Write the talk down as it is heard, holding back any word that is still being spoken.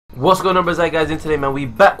What's going on, guys? In today, man, we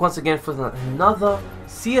back once again for another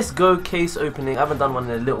CSGO case opening. I haven't done one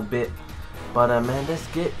in a little bit, but man, let's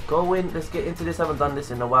get going. Let's get into this. I haven't done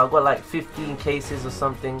this in a while. I've got like 15 cases or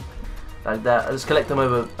something like that. I just collect them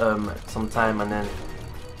over some time, and then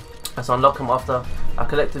I just unlock them after I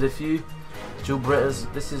collected a few. Dual Britters.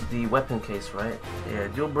 This is the weapon case, right? Yeah,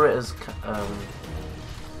 Dual Britters.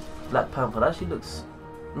 Black Panther. That actually looks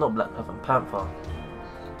not Black Panther. Panther.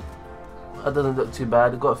 That doesn't look too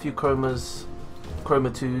bad. I've got a few chroma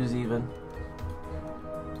 2s even.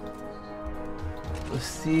 Let's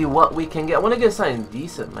see what we can get. I want to get something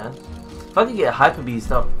decent, man. If I could get a Hyper Beast,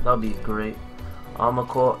 that'd be great. Armor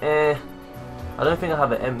Core, I don't think I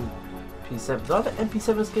have an MP7. Do I have an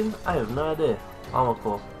MP7 skin? I have no idea. Armor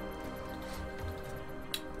Core.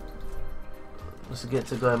 Let's get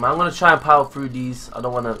to going, man. I'm gonna try and power through these. I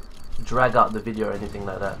don't want to drag out the video or anything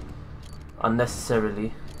like that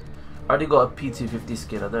unnecessarily. I already got a P250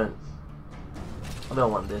 skin. I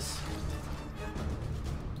don't want this.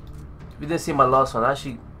 If you didn't see my last one, I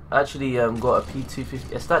actually got a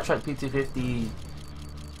P250, a Stat Track P250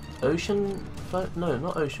 Ocean Foam. No,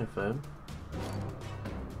 not Ocean Foam.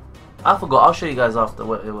 I forgot. I'll show you guys after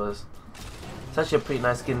what it was. It's actually a pretty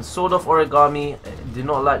nice skin. Sword of Origami. Do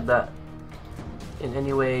not like that in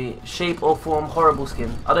any way, shape or form. Horrible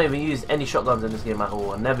skin. I don't even use any shotguns in this game at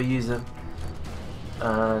all. I never use them.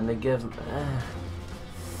 They give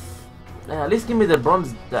at least give me the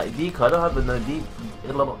bronze decal. I don't have no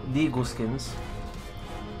deagle skins,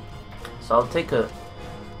 so I'll take a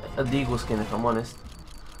deagle skin if I'm honest.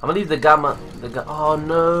 I'm gonna leave the gamma. Oh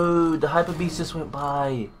no, the Hyper Beast just went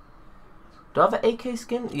by. Do I have an AK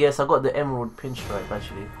skin? Yes, I got the Emerald Pinstripe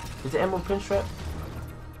actually. Is it Emerald Pinstripe?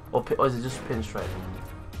 Or is it just Pinstripe?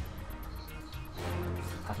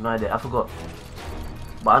 I have no idea. I forgot.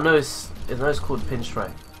 But I know it's called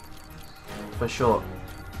Pinstripe for sure.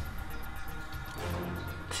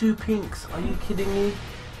 2 pinks? Are you kidding me?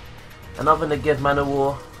 Another Negev Man of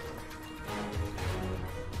War.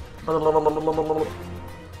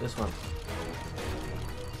 This one.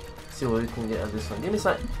 Let's see what we can get out of this one. Give me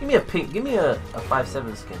some. Give me a pink. Give me a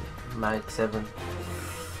 5/7 skin. Mag 7.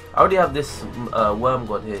 I already have this Worm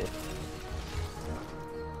God here.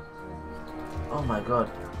 Oh my god,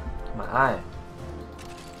 my eye.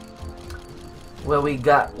 What we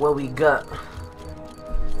got? What we got?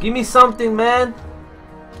 Give me something, man.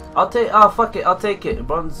 I'll take. Ah, fuck it. I'll take it.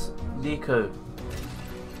 Bronze deco.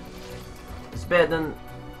 It's better than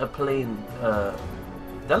a plain. That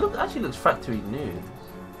actually looks factory new.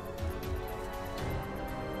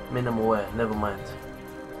 Minimal wear. Never mind.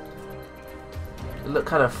 It look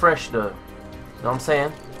kind of fresh though. You know what I'm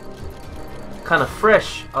saying? Kind of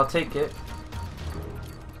fresh. I'll take it.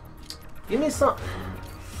 Give me some.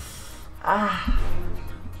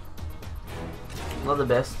 Not the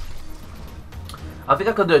best. I think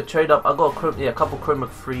I could do a trade up. I got a couple chroma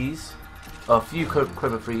 3s, a few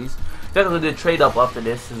chroma 3s. I think I could do a trade up after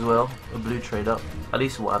this as well. A blue trade up, at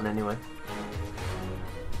least one anyway.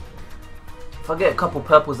 If I get a couple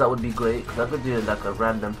purples, that would be great. Cause I could do like a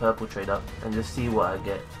random purple trade up and just see what I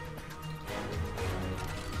get.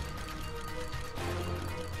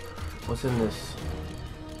 What's in this?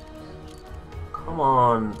 Come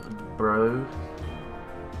on, bro.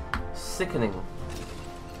 Sickening.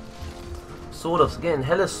 Sword offs again.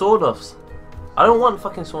 Hella sword offs. I don't want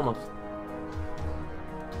fucking sword offs.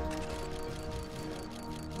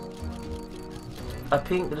 A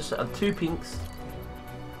pink, just 2 pinks.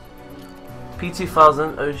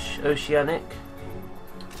 P2000 Oceanic.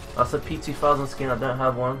 That's a P2000 skin. I don't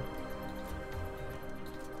have one.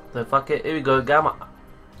 So fuck it. Here we go. Gamma.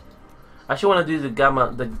 I actually want to do the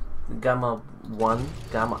gamma. The Gamma 1,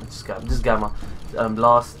 just Gamma,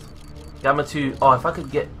 Blast, Gamma 2. Oh, if I could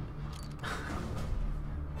get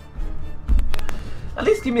at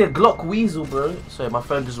least give me a Glock Weasel, bro. Sorry, my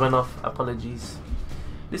phone just went off. Apologies.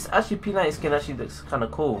 This actually P90 skin actually looks kind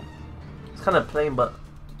of cool. It's kind of plain, but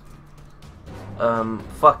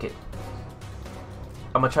fuck it.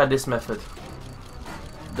 I'm gonna try this method.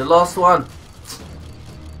 The last one.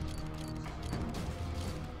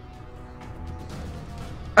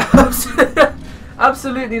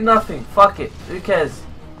 Absolutely nothing. Fuck it. Who cares?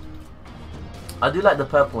 I do like the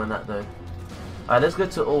purple in that though. Alright, let's go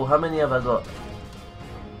to all. How many have I got?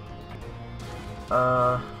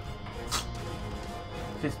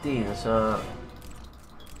 15. So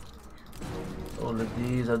all of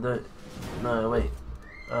these I don't. No, wait.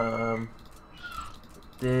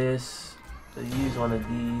 This. I use one of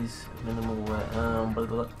these. Minimal wear. Blah, blah,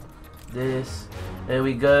 blah. This. There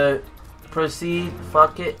we go. Proceed.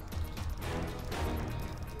 Fuck it.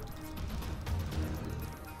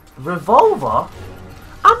 Revolver?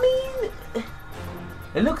 I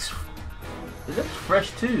It looks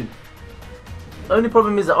fresh too. The only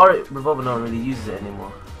problem is the R8 revolver no one really uses it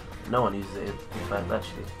anymore. No one uses it in fact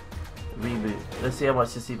actually. Reboot. Let's see how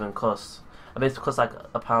much this even costs. I bet it costs like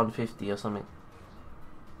 £1.50 or something.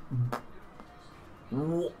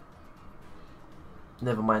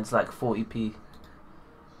 Never mind, it's like 40p.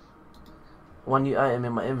 One new item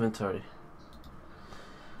in my inventory.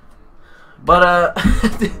 But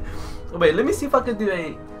wait, let me see if I can do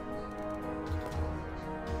a.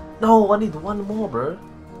 No, I need one more, bro.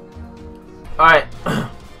 Alright.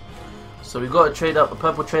 So we got a trade up, a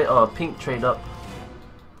purple trade or a pink trade up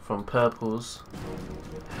from purples.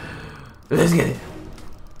 Let's get it.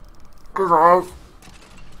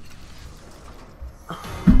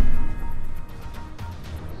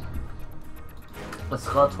 A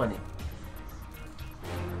Scar 20.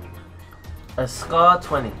 A Scar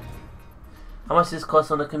 20. How much this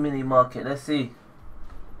costs on the community market? Let's see.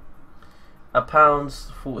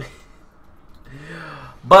 £1.40.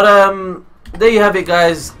 But there you have it,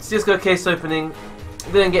 guys. Csgo case opening.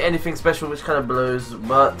 Didn't get anything special, which kind of blows.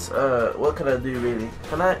 But what can I do really?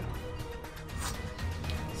 Can I?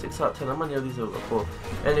 6 out of 10. How many of these have I got? 4.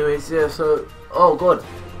 Anyways, yeah. So, oh god,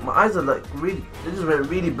 my eyes are like really. They just went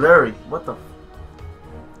really blurry. What the?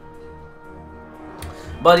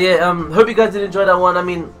 But yeah, hope you guys did enjoy that one. I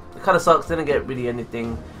mean, it kind of sucks. Didn't get really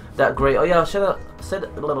anything that great. Oh yeah,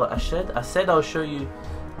 I said I'll show you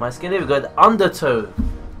my skin. There we go. The undertow.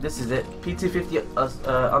 This is it.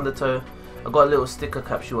 P250 undertow. I got a little sticker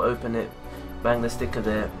capsule. Open it. Bang the sticker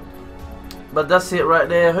there. But that's it right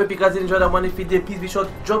there. Hope you guys did enjoy that one. If you did, please be sure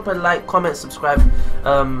to drop a like, comment, subscribe.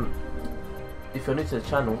 If you're new to the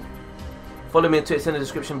channel, follow me on Twitter. It's in the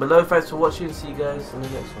description below. Thanks for watching. See you guys in the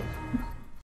next one.